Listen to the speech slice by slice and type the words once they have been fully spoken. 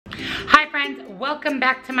friends, welcome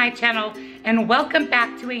back to my channel and welcome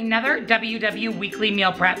back to another WW Weekly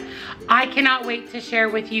Meal Prep. I cannot wait to share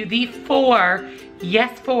with you the four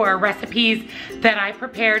recipes that I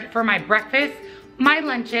prepared for my breakfast, my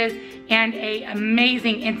lunches, and an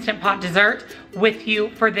amazing Instant Pot dessert with you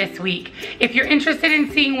for this week. If you're interested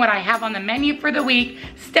in seeing what I have on the menu for the week,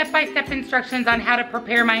 step-by-step instructions on how to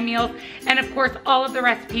prepare my meals, and of course all of the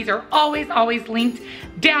recipes are always linked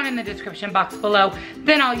down in the description box below,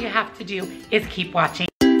 then all you have to do is keep watching.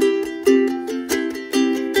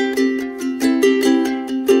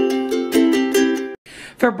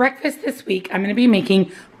 For breakfast this week, I'm gonna be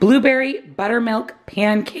making blueberry buttermilk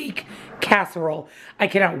pancake casserole. I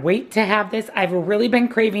cannot wait to have this. I've really been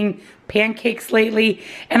craving pancakes lately,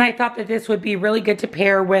 and I thought that this would be really good to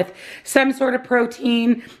pair with some sort of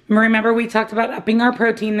protein. Remember, we talked about upping our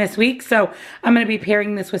protein this week, so I'm gonna be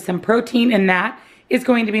pairing this with some protein, and that is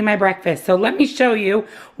going to be my breakfast. So let me show you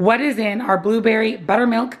what is in our blueberry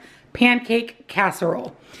buttermilk pancake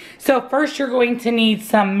casserole. So first, you're going to need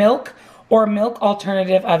some milk or milk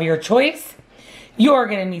alternative of your choice. You're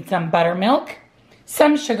gonna need some buttermilk,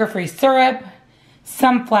 some sugar-free syrup,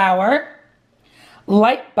 some flour,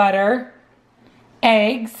 light butter,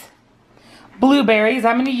 eggs, blueberries.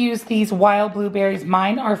 I'm gonna use these wild blueberries.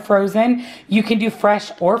 Mine are frozen. You can do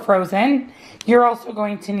fresh or frozen. You're also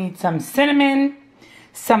going to need some cinnamon,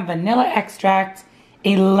 some vanilla extract,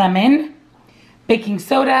 a lemon, baking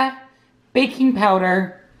soda, baking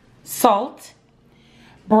powder, salt,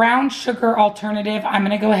 brown sugar alternative. I'm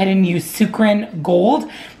gonna go ahead and use Sukrin Gold.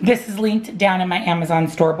 This is linked down in my Amazon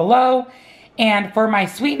store below. And for my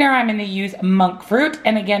sweetener, I'm gonna use monk fruit.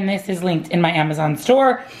 And again, this is linked in my Amazon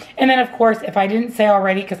store. And then of course, if I didn't say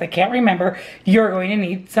already, because I can't remember, you're going to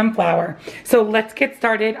need some flour. So let's get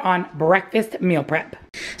started on breakfast meal prep.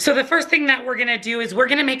 So the first thing that we're gonna do is we're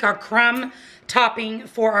gonna make our crumb topping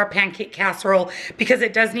for our pancake casserole, because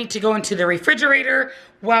it does need to go into the refrigerator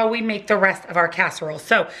while we make the rest of our casserole.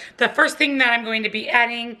 So the first thing that I'm going to be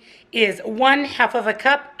adding is 1/2 of a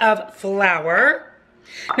cup of flour.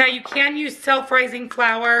 Now you can use self-rising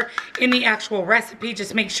flour in the actual recipe.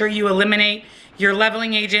 Just make sure you eliminate your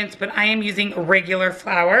leveling agents, but I am using regular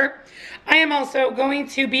flour. I am also going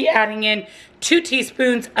to be adding in 2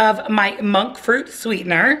 teaspoons of my monk fruit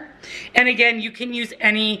sweetener. And again, you can use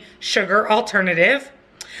any sugar alternative.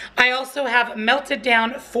 I also have melted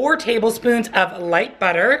down 4 tablespoons of light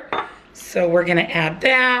butter. So we're gonna add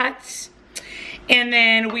that. And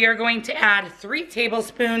then we are going to add 3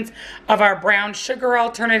 tablespoons of our brown sugar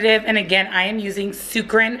alternative. And again, I am using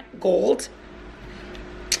Sukrin Gold.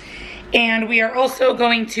 And we are also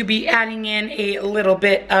going to be adding in a little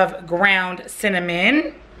bit of ground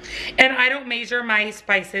cinnamon. And I don't measure my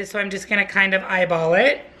spices, so I'm just gonna kind of eyeball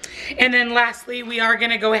it. And then lastly, we are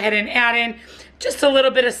gonna go ahead and add in just a little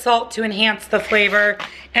bit of salt to enhance the flavor.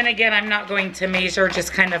 And again, I'm not going to measure,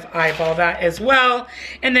 just kind of eyeball that as well.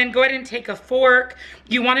 And then go ahead and take a fork.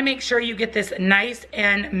 You wanna make sure you get this nice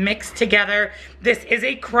and mixed together. This is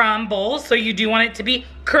a crumble, so you do want it to be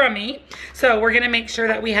crummy. So we're gonna make sure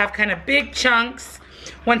that we have kind of big chunks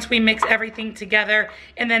once we mix everything together.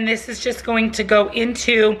 And then this is just going to go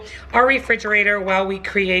into our refrigerator while we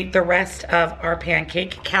create the rest of our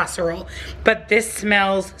pancake casserole. But this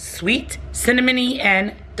smells sweet, cinnamony,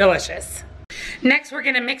 and delicious. Next, we're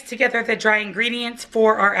gonna mix together the dry ingredients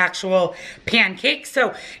for our actual pancake.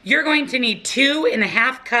 So you're going to need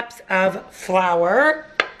 2.5 cups of flour.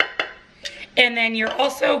 And then you're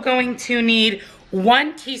also going to need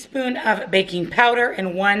 1 teaspoon of baking powder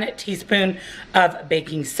and 1 teaspoon of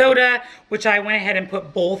baking soda, which I went ahead and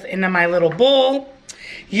put both into my little bowl.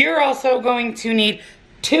 You're also going to need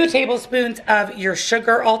 2 tablespoons of your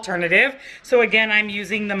sugar alternative. So again, I'm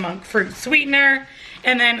using the monk fruit sweetener.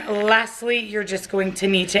 And then lastly, you're just going to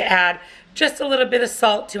need to add just a little bit of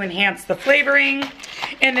salt to enhance the flavoring.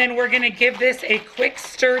 And then we're gonna give this a quick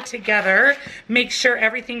stir together. Make sure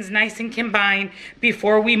everything's nice and combined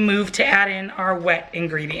before we move to add in our wet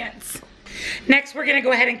ingredients. Next, we're gonna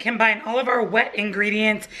go ahead and combine all of our wet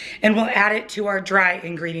ingredients and we'll add it to our dry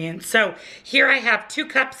ingredients. So here I have 2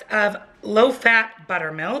 cups of low-fat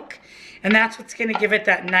buttermilk, and that's what's gonna give it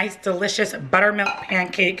that nice, delicious buttermilk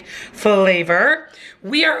pancake flavor.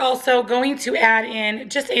 We are also going to add in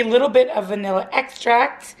just a little bit of vanilla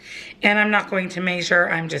extract, and I'm not going to measure,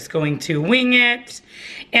 I'm just going to wing it.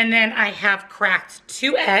 And then I have cracked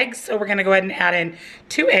 2 eggs, so we're gonna go ahead and add in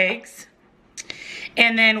 2 eggs.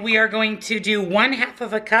 And then we are going to do 1/2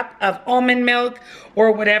 of a cup of almond milk,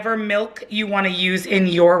 or whatever milk you wanna use in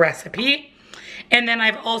your recipe. And then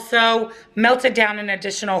I've also melted down an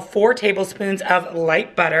additional 4 tablespoons of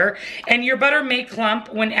light butter. And your butter may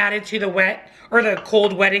clump when added to the wet or the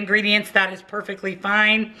cold wet ingredients, that is perfectly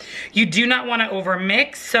fine. You do not want to over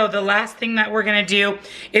mix. So the last thing that we're going to do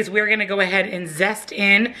is we're going to go ahead and zest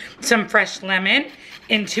in some fresh lemon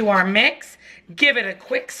into our mix. Give it a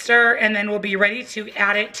quick stir, and then we'll be ready to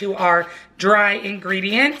add it to our dry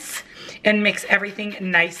ingredients and mix everything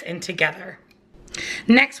nice and together.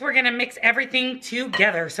 Next, we're gonna mix everything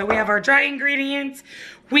together. So we have our dry ingredients,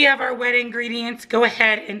 we have our wet ingredients. Go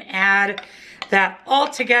ahead and add that all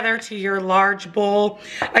together to your large bowl.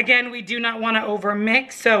 Again, we do not want to over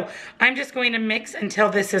mix, so I'm just going to mix until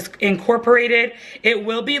this is incorporated. It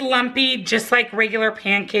will be lumpy, just like regular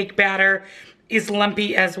pancake batter is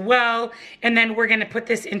lumpy as well. And then we're gonna put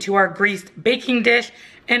this into our greased baking dish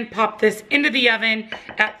and pop this into the oven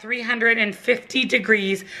at 350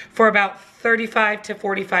 degrees for about 35 to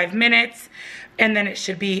 45 minutes. And then it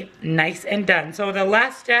should be nice and done. So the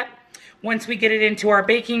last step, once we get it into our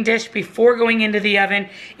baking dish before going into the oven,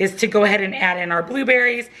 is to go ahead and add in our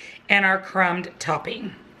blueberries and our crumbed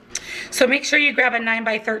topping. So make sure you grab a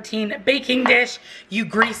 9x13 baking dish. You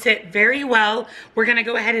grease it very well. We're gonna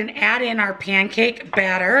go ahead and add in our pancake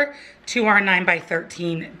batter to our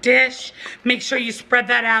 9x13 dish. Make sure you spread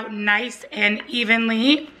that out nice and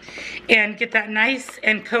evenly and get that nice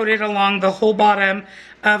and coated along the whole bottom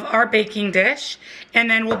of our baking dish. And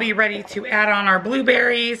then we'll be ready to add on our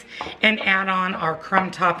blueberries and add on our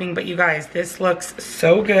crumb topping. But you guys, this looks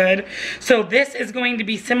so good. So this is going to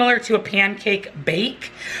be similar to a pancake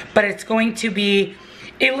bake, but it's going to be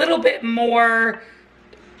a little bit more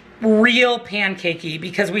real pancakey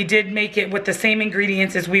because we did make it with the same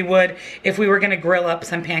ingredients as we would if we were gonna grill up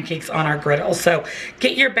some pancakes on our griddle. So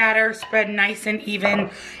get your batter spread nice and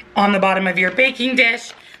even on the bottom of your baking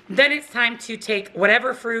dish. Then it's time to take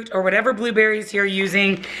whatever fruit or whatever blueberries you're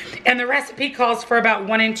using, and the recipe calls for about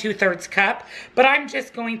 1 2/3 cup, but I'm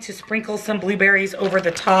just going to sprinkle some blueberries over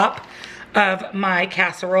the top of my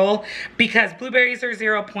casserole because blueberries are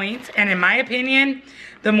 0 points, and in my opinion,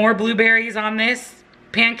 the more blueberries on this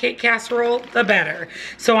pancake casserole, the better.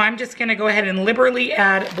 So I'm just gonna go ahead and liberally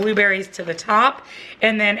add blueberries to the top,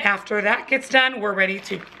 and then after that gets done, we're ready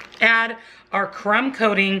to add our crumb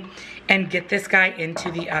coating and get this guy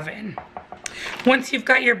into the oven. Once you've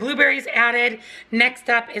got your blueberries added, next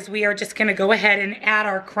up is we are just gonna go ahead and add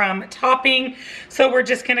our crumb topping. So we're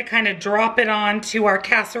just gonna kind of drop it on to our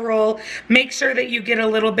casserole. Make sure that you get a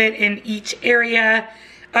little bit in each area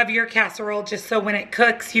of your casserole, just so when it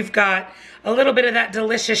cooks, you've got a little bit of that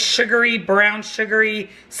delicious sugary, brown sugary,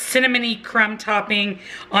 cinnamony crumb topping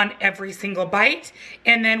on every single bite.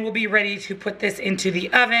 And then we'll be ready to put this into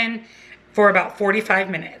the oven for about 45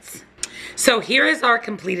 minutes. So here is our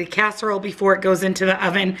completed casserole before it goes into the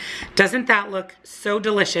oven. Doesn't that look so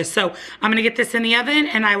delicious? So I'm gonna get this in the oven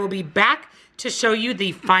and I will be back to show you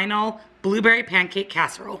the final blueberry pancake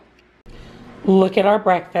casserole. Look at our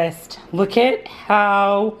breakfast. Look at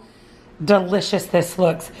how delicious this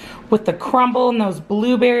looks with the crumble and those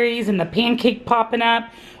blueberries and the pancake popping up.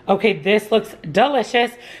 Okay, this looks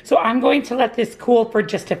delicious. So I'm going to let this cool for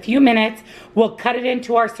just a few minutes. We'll cut it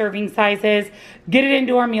into our serving sizes, get it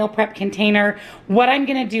into our meal prep container. What I'm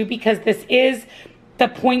gonna do, because this is the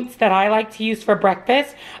points that I like to use for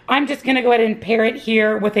breakfast, I'm just gonna go ahead and pair it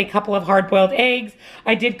here with a couple of hard-boiled eggs.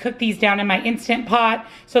 I did cook these down in my Instant Pot,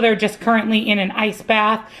 so they're just currently in an ice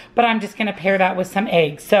bath, but I'm just gonna pair that with some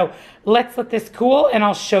eggs. So let's let this cool and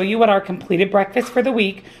I'll show you what our completed breakfast for the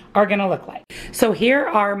week are gonna look like. So here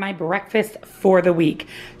are my breakfast for the week.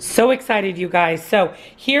 So excited, you guys. So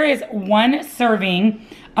here is 1 serving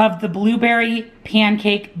of the blueberry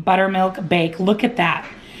pancake buttermilk bake. Look at that.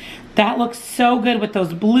 That looks so good with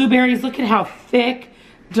those blueberries. Look at how thick,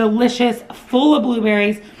 delicious, full of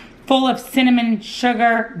blueberries, full of cinnamon,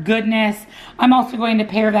 sugar, goodness. I'm also going to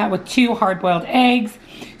pair that with 2 hard-boiled eggs.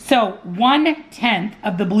 So 1/10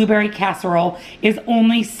 of the blueberry casserole is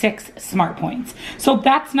only 6 smart points. So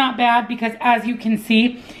that's not bad because as you can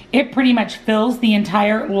see, it pretty much fills the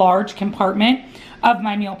entire large compartment of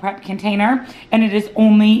my meal prep container, and it is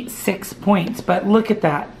only 6 points. But look at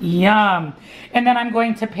that, yum. And then I'm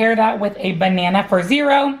going to pair that with a banana for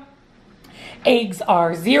 0. Eggs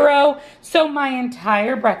are 0. So my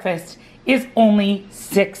entire breakfast is only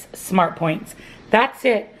 6 smart points. That's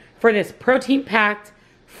it for this protein-packed,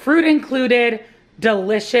 fruit included,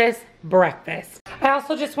 delicious breakfast. I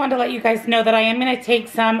also just wanted to let you guys know that I am gonna take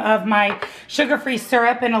some of my sugar-free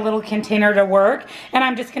syrup in a little container to work, and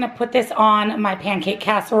I'm just gonna put this on my pancake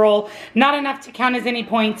casserole. Not enough to count as any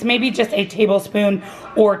points, maybe just a tablespoon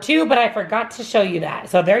or 2, but I forgot to show you that.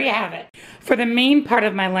 So there you have it. For the main part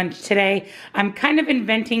of my lunch today, I'm kind of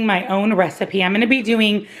inventing my own recipe. I'm gonna be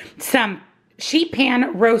doing some sheet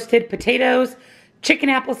pan roasted potatoes, chicken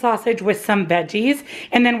apple sausage with some veggies,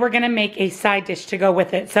 and then we're gonna make a side dish to go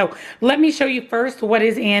with it. So let me show you first what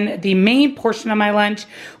is in the main portion of my lunch,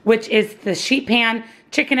 which is the sheet pan,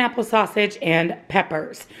 chicken apple sausage, and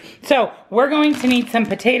peppers. So we're going to need some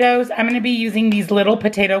potatoes. I'm gonna be using these Little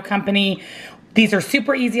Potato Company. These are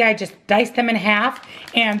super easy. I just dice them in half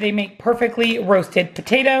and they make perfectly roasted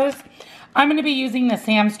potatoes. I'm gonna be using the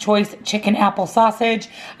Sam's Choice chicken apple sausage.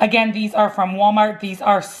 Again, these are from Walmart. These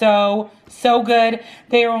are so good.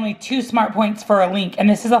 They are only 2 smart points for a link, and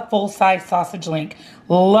this is a full-size sausage link.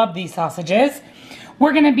 Love these sausages.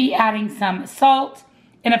 We're gonna be adding some salt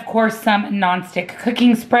and of course some nonstick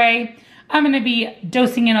cooking spray. I'm gonna be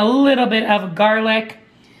dosing in a little bit of garlic,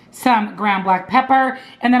 some ground black pepper,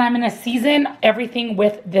 and then I'm gonna season everything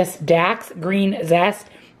with this Dax green zest.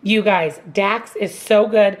 You guys, Dax is so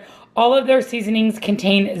good. All of their seasonings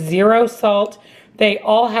contain 0 salt. They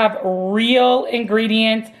all have real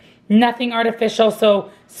ingredients, nothing artificial. So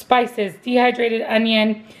spices, dehydrated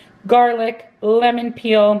onion, garlic, lemon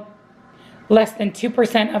peel, less than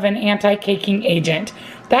 2% of an anti-caking agent.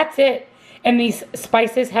 That's it. And these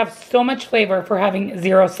spices have so much flavor for having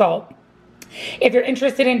 0 salt. If you're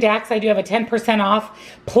interested in Dax, I do have a 10% off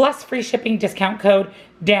plus free shipping discount code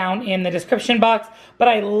down in the description box. But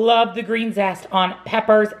I love the green zest on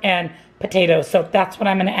peppers and potatoes. So that's what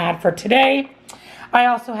I'm going to add for today. I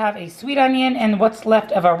also have a sweet onion and what's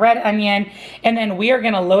left of a red onion. And then we are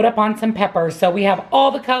going to load up on some peppers. So we have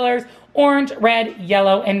all the colors: orange, red,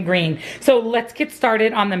 yellow, and green. So let's get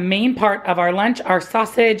started on the main part of our lunch, our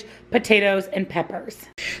sausage, potatoes, and peppers.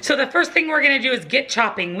 So the first thing we're gonna do is get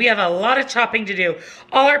chopping. We have a lot of chopping to do.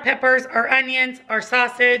 All our peppers, our onions, our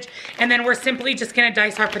sausage, and then we're simply just gonna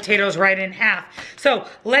dice our potatoes right in half. So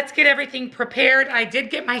let's get everything prepared. I did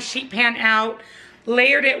get my sheet pan out,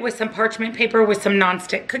 layered it with some parchment paper with some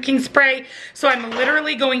nonstick cooking spray. So I'm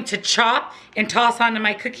literally going to chop and toss onto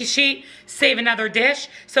my cookie sheet, save another dish.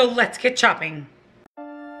 So let's get chopping.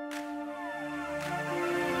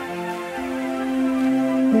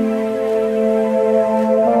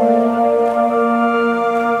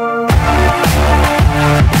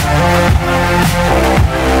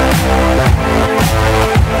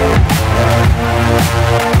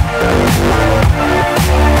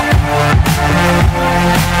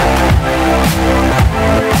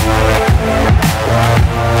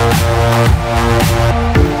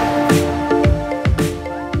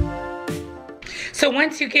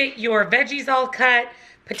 Once you get your veggies all cut,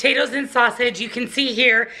 potatoes and sausage, you can see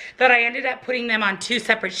here that I ended up putting them on 2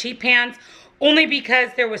 separate sheet pans only because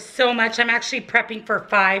there was so much. I'm actually prepping for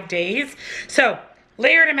 5 days. So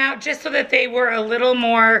layered them out just so that they were a little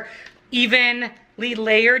more evenly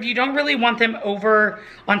layered. You don't really want them over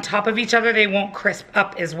on top of each other. They won't crisp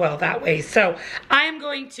up as well that way. So I am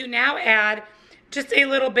going to now add just a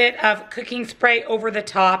little bit of cooking spray over the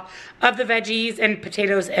top of the veggies and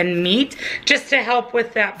potatoes and meat, just to help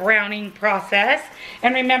with that browning process.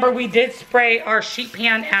 And remember, we did spray our sheet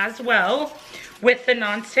pan as well with the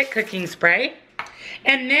nonstick cooking spray.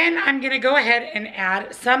 And then I'm gonna go ahead and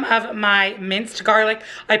add some of my minced garlic.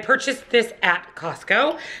 I purchased this at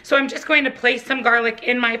Costco. So I'm just going to place some garlic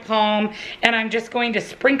in my palm and I'm just going to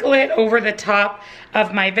sprinkle it over the top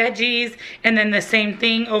of my veggies, and then the same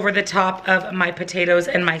thing over the top of my potatoes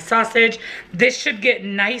and my sausage. This should get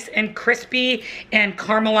nice and crispy and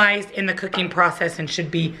caramelized in the cooking process and should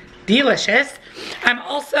be delicious. I'm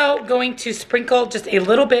also going to sprinkle just a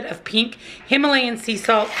little bit of pink Himalayan sea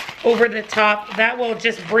salt over the top. That will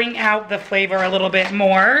just bring out the flavor a little bit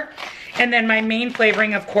more. And then my main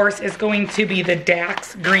flavoring, of course, is going to be the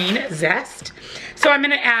Dax green zest. So I'm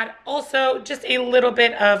gonna add also just a little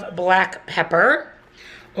bit of black pepper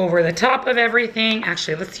over the top of everything.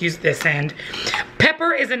 Actually, let's use this end.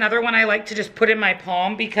 Pepper is another one I like to just put in my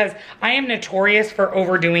palm because I am notorious for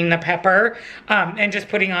overdoing the pepper and just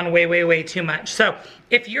putting on way too much. So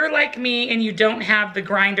if you're like me and you don't have the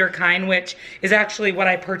grinder kind, which is actually what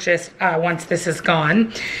I purchased once this is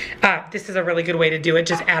gone, this is a really good way to do it.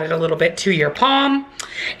 Just add it a little bit to your palm.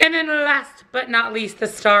 And then last but not least, the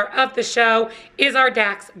star of the show is our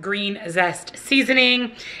Dax green zest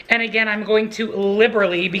seasoning. And again, I'm going to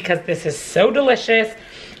liberally, because this is so delicious,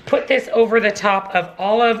 put this over the top of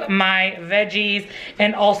all of my veggies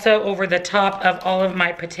and also over the top of all of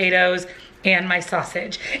my potatoes and my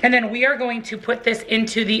sausage. And then we are going to put this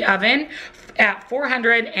into the oven at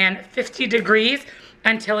 450 degrees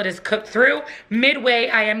until it is cooked through. Midway,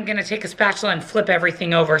 I am gonna take a spatula and flip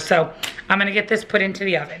everything over. So I'm gonna get this put into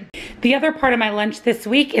the oven. The other part of my lunch this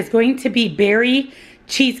week is going to be berry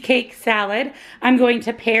cheesecake salad. I'm going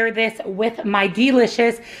to pair this with my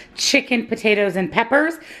delicious chicken, potatoes, and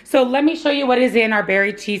peppers. So let me show you what is in our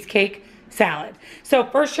berry cheesecake salad. So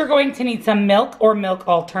first you're going to need some milk or milk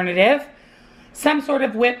alternative, some sort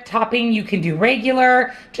of whipped topping. You can do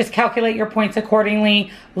regular, just calculate your points accordingly.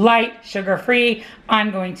 Light, sugar-free, I'm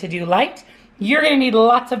going to do light. You're gonna need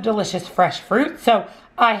lots of delicious fresh fruit. So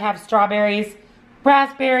I have strawberries,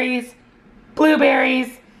 raspberries,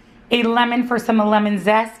 blueberries, a lemon for some lemon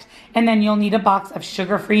zest, and then you'll need a box of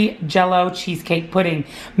sugar-free Jell-O cheesecake pudding.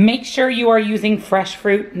 Make sure you are using fresh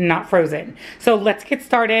fruit, not frozen. So let's get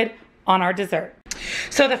started on our dessert.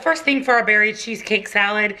 So the first thing for our berry cheesecake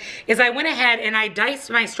salad is I went ahead and I diced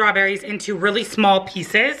my strawberries into really small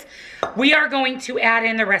pieces. We are going to add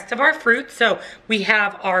in the rest of our fruit. So we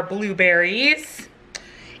have our blueberries,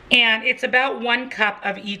 and it's about 1 cup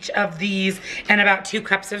of each of these and about 2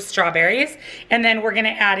 cups of strawberries. And then we're gonna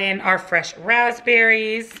add in our fresh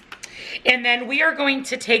raspberries. And then we are going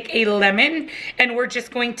to take a lemon and we're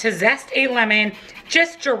just going to zest a lemon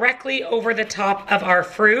just directly over the top of our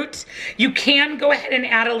fruit. You can go ahead and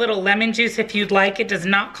add a little lemon juice if you'd like. It does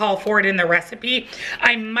not call for it in the recipe.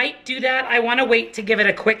 I might do that. I want to wait to give it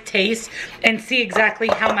a quick taste and see exactly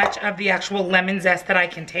how much of the actual lemon zest that I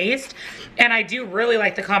can taste. And I do really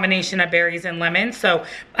like the combination of berries and lemon, so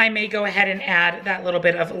I may go ahead and add that little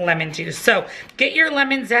bit of lemon juice. So get your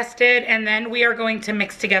lemon zested, and then we are going to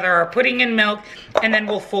mix together our pudding and milk, and then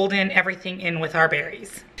we'll fold in everything in with our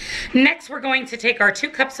berries. Next, we're going to take our 2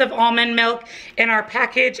 cups of almond milk and our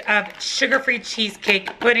package of sugar-free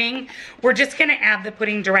cheesecake pudding. We're just gonna add the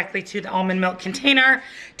pudding directly to the almond milk container.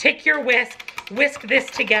 Take your whisk this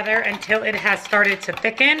together until it has started to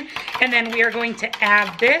thicken, and then we are going to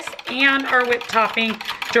add this and our whipped topping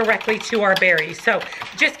directly to our berries. So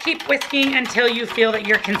just keep whisking until you feel that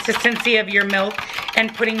your consistency of your milk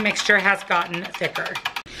and pudding mixture has gotten thicker.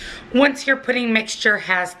 Once your pudding mixture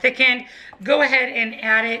has thickened, go ahead and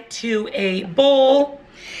add it to a bowl.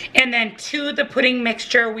 And then to the pudding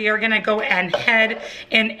mixture, we are gonna go ahead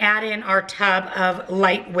and add in our tub of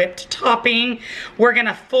light whipped topping. We're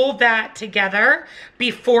gonna fold that together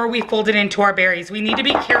before we fold it into our berries. We need to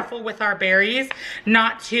be careful with our berries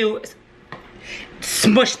not to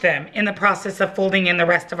smush them in the process of folding in the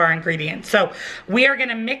rest of our ingredients. So we are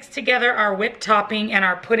gonna mix together our whipped topping and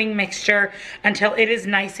our pudding mixture until it is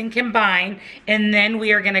nice and combined, and then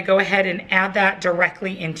we are gonna go ahead and add that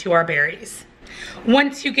directly into our berries.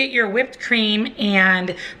 Once you get your whipped cream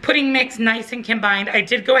and pudding mix nice and combined, I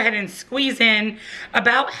did go ahead and squeeze in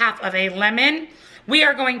about half of a lemon. We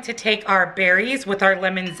are going to take our berries with our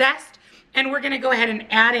lemon zest, and we're gonna go ahead and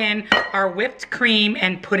add in our whipped cream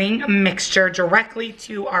and pudding mixture directly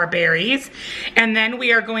to our berries. And then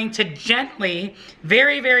we are going to gently,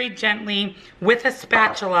 very, very gently, with a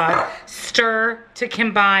spatula, stir to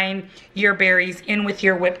combine your berries in with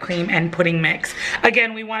your whipped cream and pudding mix.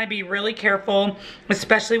 Again, we wanna be really careful,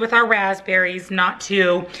 especially with our raspberries, not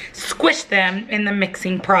to squish them in the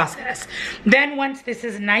mixing process. Then once this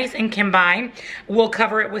is nice and combined, we'll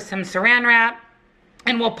cover it with some saran wrap,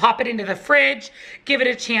 and we'll pop it into the fridge, give it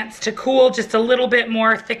a chance to cool just a little bit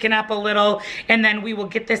more, thicken up a little, and then we will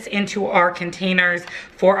get this into our containers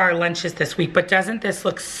for our lunches this week. But doesn't this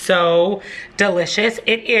look so delicious?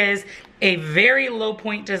 It is a very low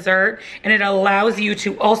point dessert, and it allows you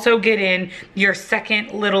to also get in your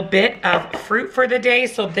second little bit of fruit for the day.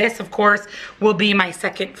 So this, of course, will be my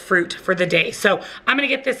second fruit for the day. So I'm gonna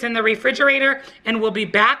get this in the refrigerator, and we'll be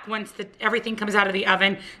back once everything comes out of the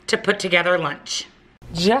oven to put together lunch.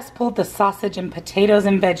 Just pulled the sausage and potatoes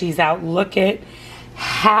and veggies out. Look at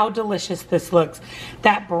how delicious this looks.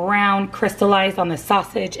 That brown crystallized on the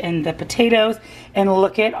sausage and the potatoes, and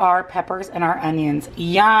look at our peppers and our onions.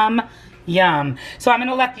 Yum, yum. So I'm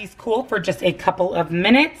gonna let these cool for just a couple of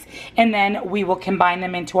minutes, and then we will combine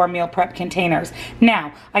them into our meal prep containers.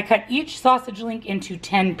 Now, I cut each sausage link into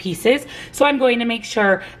 10 pieces, so I'm going to make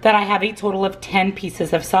sure that I have a total of 10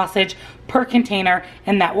 pieces of sausage per container,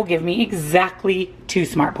 and that will give me exactly 2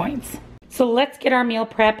 smart points. So let's get our meal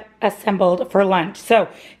prep assembled for lunch. So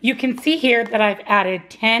you can see here that I've added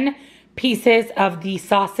 10 pieces of the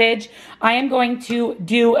sausage. I am going to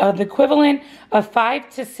do the equivalent of 5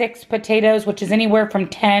 to 6 potatoes, which is anywhere from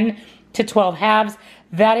 10 to 12 halves.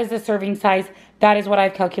 That is the serving size. That is what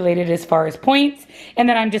I've calculated as far as points. And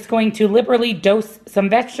then I'm just going to liberally dose some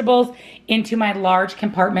vegetables into my large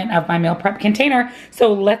compartment of my meal prep container.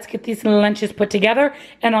 So let's get these lunches put together,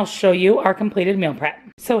 and I'll show you our completed meal prep.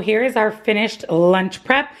 So here is our finished lunch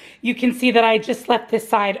prep. You can see that I just left this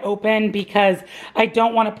side open because I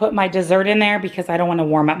don't want to put my dessert in there because I don't want to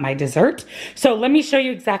warm up my dessert. So let me show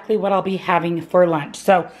you exactly what I'll be having for lunch.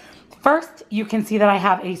 So first, you can see that I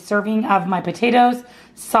have a serving of my potatoes,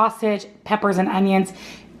 sausage, peppers, and onions.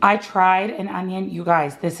 I tried an onion. You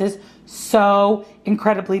guys, this is so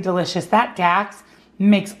incredibly delicious. That Dax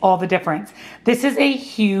makes all the difference. This is a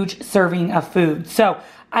huge serving of food. So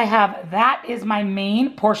I have, that is my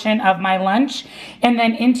main portion of my lunch. And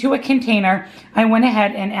then into a container, I went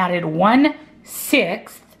ahead and added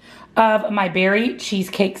 1/6 of my berry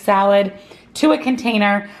cheesecake salad to a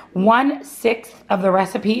container. 1/6 of the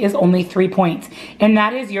recipe is only 3 points. And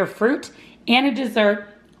that is your fruit and a dessert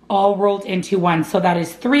all rolled into one. So that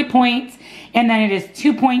is 3 points. And then it is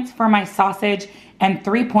 2 points for my sausage and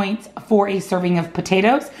 3 points for a serving of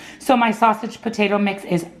potatoes. So my sausage potato mix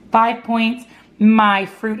is 5 points. My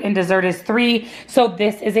fruit and dessert is 3. So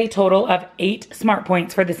this is a total of 8 smart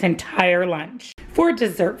points for this entire lunch. For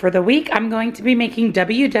dessert for the week, I'm going to be making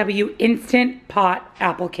WW Instant Pot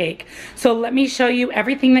Apple Cake. So let me show you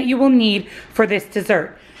everything that you will need for this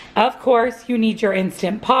dessert. Of course, you need your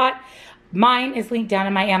Instant Pot. Mine is linked down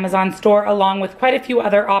in my Amazon store along with quite a few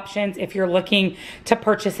other options if you're looking to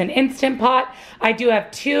purchase an Instant Pot. I do have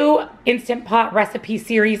 2 Instant Pot recipe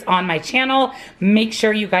series on my channel. Make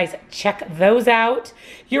sure you guys check those out.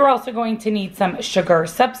 You're also going to need some sugar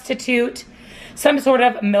substitute, some sort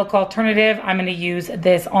of milk alternative. I'm going to use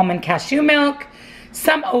this almond cashew milk,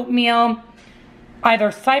 some oatmeal,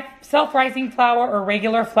 either self-rising flour or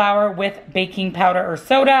regular flour with baking powder or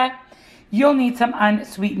soda. You'll need some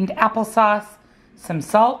unsweetened applesauce, some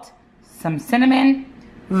salt, some cinnamon,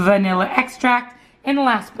 vanilla extract, and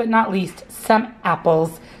last but not least, some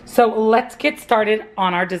apples. So let's get started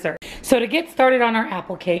on our dessert. So to get started on our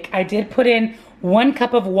apple cake, I did put in 1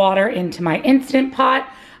 cup of water into my Instant Pot.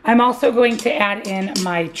 I'm also going to add in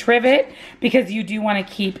my trivet because you do want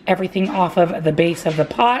to keep everything off of the base of the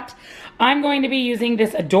pot. I'm going to be using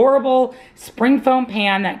this adorable spring foam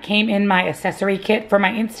pan that came in my accessory kit for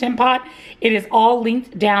my Instant Pot. It is all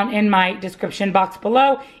linked down in my description box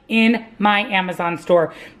below in my Amazon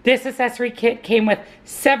store. This accessory kit came with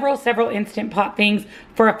several Instant Pot things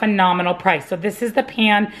for a phenomenal price. So this is the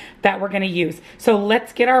pan that we're going to use. So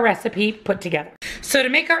let's get our recipe put together. So to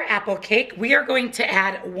make our apple cake, we are going to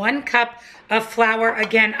add 1 cup of flour.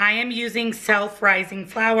 Again, I am using self-rising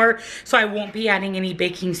flour, so I won't be adding any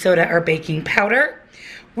baking soda or baking powder.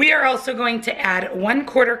 We are also going to add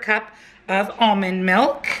 1/4 cup of almond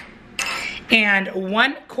milk and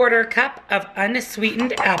 1/4 cup of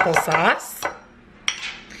unsweetened applesauce.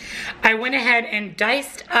 I went ahead and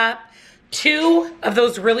diced up 2 of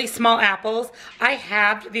those really small apples. I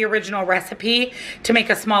have the original recipe to make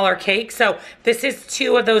a smaller cake, so this is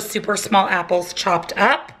 2 of those super small apples chopped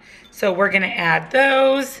up. So we're gonna add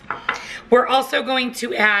those. We're also going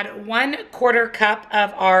to add 1/4 cup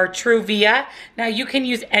of our Truvia. Now you can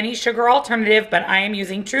use any sugar alternative, but I am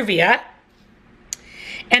using Truvia.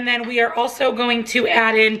 And then we are also going to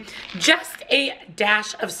add in just a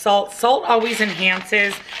dash of salt. Salt always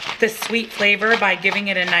enhances the sweet flavor by giving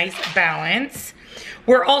it a nice balance.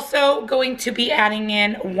 We're also going to be adding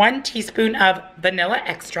in 1 teaspoon of vanilla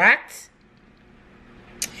extract.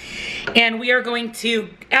 And we are going to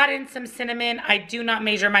add in some cinnamon. I do not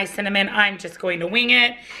measure my cinnamon. I'm just going to wing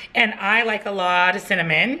it. And I like a lot of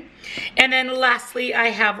cinnamon. And then lastly, I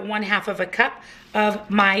have 1/2 of a cup of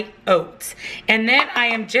my oats. And then I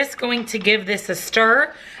am just going to give this a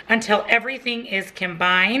stir until everything is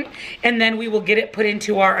combined. And then we will get it put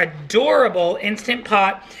into our adorable Instant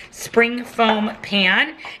Pot spring foam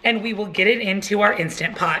pan. And we will get it into our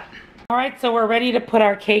Instant Pot. All right, so we're ready to put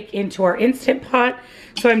our cake into our Instant Pot.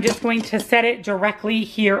 So I'm just going to set it directly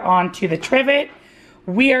here onto the trivet.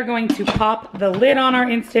 We are going to pop the lid on our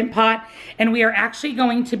Instant Pot, and we are actually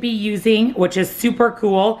going to be using, which is super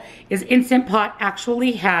cool, is Instant Pot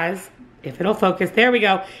actually has, if it'll focus, there we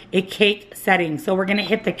go, a cake setting. So we're gonna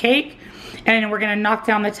hit the cake, and we're gonna knock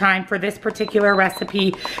down the time for this particular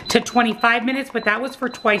recipe to 25 minutes, but that was for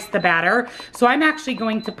twice the batter. So I'm actually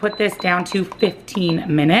going to put this down to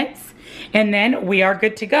 15 minutes. And then we are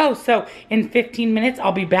good to go. So in 15 minutes,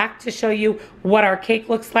 I'll be back to show you what our cake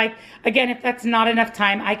looks like. Again, if that's not enough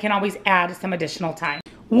time, I can always add some additional time.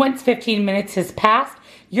 Once 15 minutes has passed,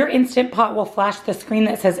 your Instant Pot will flash the screen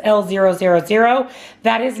that says L000.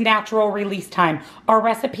 That is natural release time. Our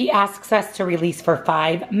recipe asks us to release for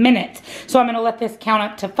 5 minutes. So I'm gonna let this count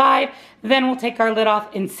up to 5, then we'll take our lid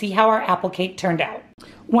off and see how our apple cake turned out.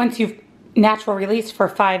 Once you've natural release for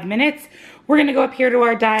 5 minutes, we're gonna go up here to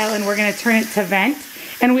our dial and we're gonna turn it to vent,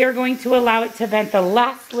 and we are going to allow it to vent the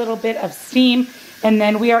last little bit of steam, and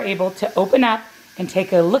then we are able to open up and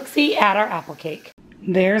take a look-see at our apple cake.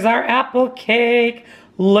 There's our apple cake.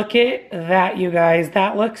 Look at that, you guys.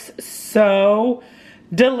 That looks so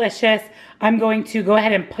delicious. I'm going to go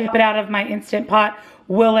ahead and pop it out of my Instant Pot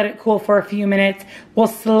We'll let it cool for a few minutes. We'll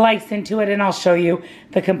slice into it and I'll show you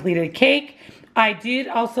the completed cake. I did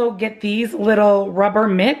also get these little rubber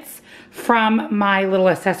mitts from my little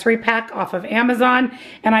accessory pack off of Amazon,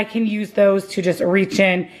 and I can use those to just reach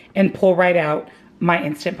in and pull right out my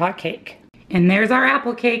Instant Pot cake. And there's our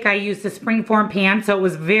apple cake. I used a springform pan, so it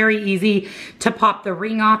was very easy to pop the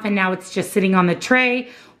ring off, and now it's just sitting on the tray.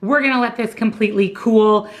 We're gonna let this completely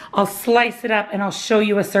cool. I'll slice it up and I'll show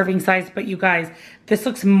you a serving size, but you guys, this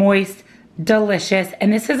looks moist, delicious,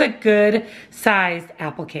 and this is a good sized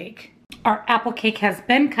apple cake. Our apple cake has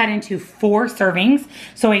been cut into 4 servings.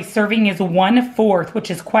 So a serving is 1/4,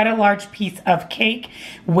 which is quite a large piece of cake.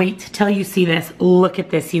 Wait till you see this. Look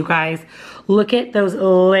at this, you guys. Look at those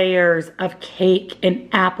layers of cake and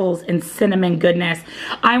apples and cinnamon goodness.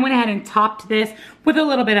 I went ahead and topped this with a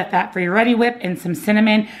little bit of fat-free Ready Whip and some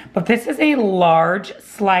cinnamon, but this is a large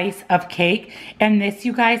slice of cake. And this,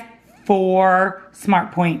 you guys, 4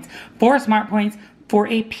 smart points. 4 smart points for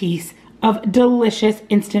a piece of delicious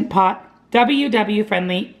Instant Pot WW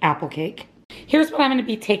friendly apple cake. Here's what I'm gonna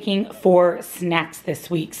be taking for snacks this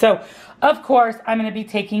week. So, of course, I'm gonna be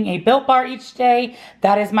taking a Built Bar each day.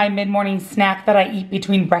 That is my mid-morning snack that I eat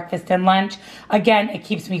between breakfast and lunch. Again, it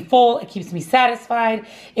keeps me full, it keeps me satisfied.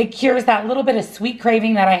 It cures that little bit of sweet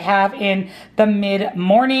craving that I have in the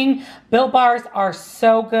mid-morning. Built Bars are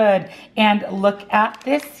so good. And look at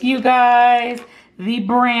this, you guys. The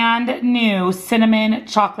brand new cinnamon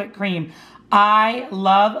chocolate cream. I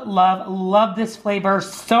love, love, love this flavor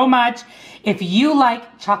so much. If you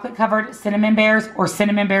like chocolate covered cinnamon bears or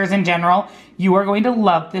cinnamon bears in general, you are going to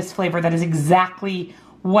love this flavor. That is exactly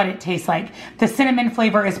what it tastes like. The cinnamon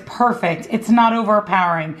flavor is perfect. It's not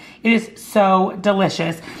overpowering. It is so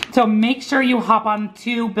delicious. So make sure you hop on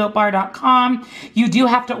to BuiltBar.com. You do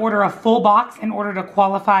have to order a full box in order to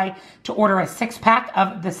qualify to order a 6-pack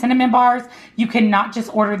of the cinnamon bars. You cannot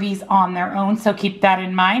just order these on their own, so keep that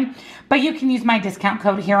in mind. But you can use my discount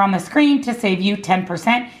code here on the screen to save you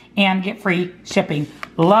 10% and get free shipping.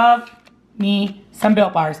 Love me some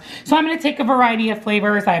Built Bars. So I'm going to take a variety of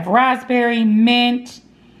flavors. I have raspberry, mint,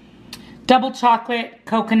 double chocolate,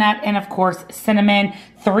 coconut, and of course cinnamon.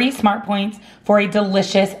 3 smart points for a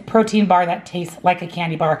delicious protein bar that tastes like a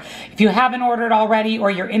candy bar. If you haven't ordered already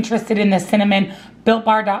or you're interested in the cinnamon,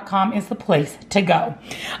 BuiltBar.com is the place to go.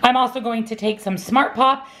 I'm also going to take some Smart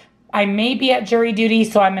Pop. I may be at jury duty,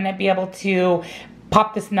 so I'm going to be able to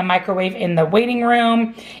pop this in the microwave in the waiting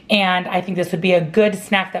room, and I think this would be a good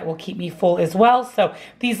snack that will keep me full as well. So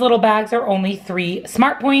these little bags are only 3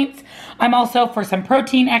 smart points. I'm also, for some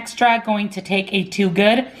protein extra, going to take a Too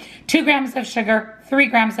Good, 2 grams of sugar, 3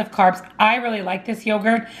 grams of carbs. I really like this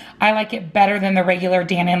yogurt. I like it better than the regular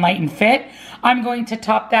Dannon Light and Fit. I'm going to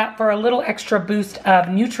top that for a little extra boost of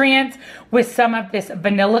nutrients with some of this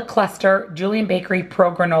Vanilla Cluster Julian Bakery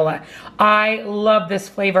Pro Granola. I love this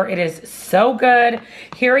flavor. It is so good.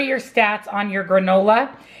 Here are your stats on your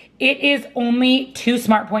granola. It is only 2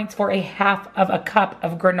 smart points for a 1/2 cup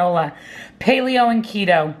of granola. Paleo and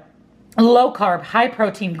keto. Low carb, high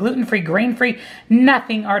protein, gluten-free, grain-free,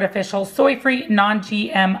 nothing artificial, soy-free,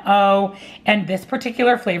 non-GMO, and this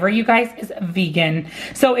particular flavor, you guys, is vegan.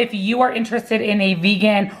 So if you are interested in a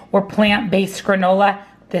vegan or plant-based granola,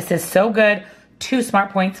 this is so good. 2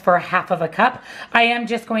 smart points for a 1/2 cup. I am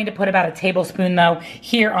just going to put about a tablespoon though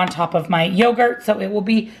here on top of my yogurt, so it will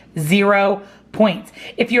be 0 points.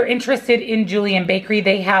 If you're interested in Julian Bakery,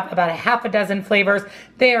 they have about a 6 flavors.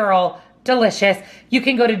 They are all delicious. You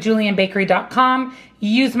can go to julianbakery.com,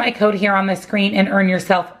 use my code here on the screen, and earn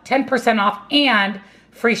yourself 10% off and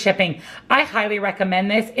free shipping. I highly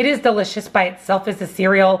recommend this. It is delicious by itself as a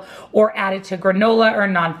cereal or added to granola or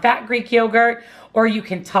non-fat Greek yogurt, or you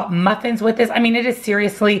can top muffins with this. I mean, it is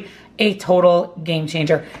seriously a total game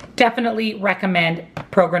changer. Definitely recommend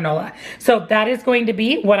Pro Granola. So that is going to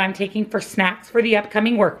be what I'm taking for snacks for the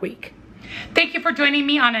upcoming work week. Thank you for joining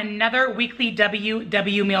me on another weekly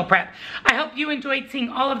WW meal prep. I hope you enjoyed seeing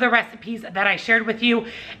all of the recipes that I shared with you.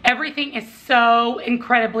 Everything is so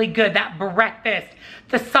incredibly good. That breakfast,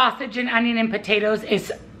 the sausage and onion and potatoes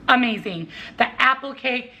is amazing. The apple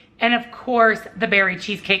cake, and of course the berry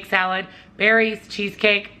cheesecake salad. Berries,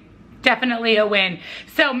 cheesecake, definitely a win.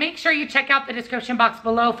 So make sure you check out the description box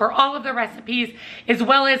below for all of the recipes, as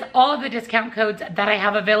well as all of the discount codes that I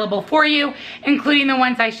have available for you, including the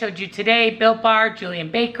ones I showed you today, Built Bar, Julian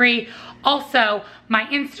Bakery. Also, my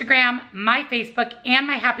Instagram, my Facebook, and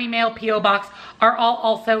my Happy Mail P.O. box are all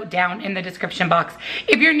also down in the description box.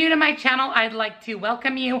 If you're new to my channel, I'd like to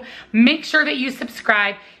welcome you. Make sure that you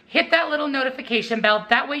subscribe. Hit that little notification bell.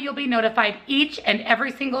 That way you'll be notified each and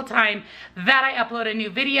every single time that I upload a new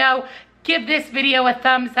video. Give this video a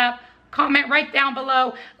thumbs up. comment right down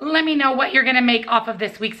below. Let me know what you're gonna make off of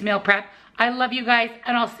this week's meal prep. I love you guys,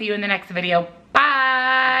 and I'll see you in the next video.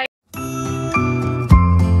 Bye.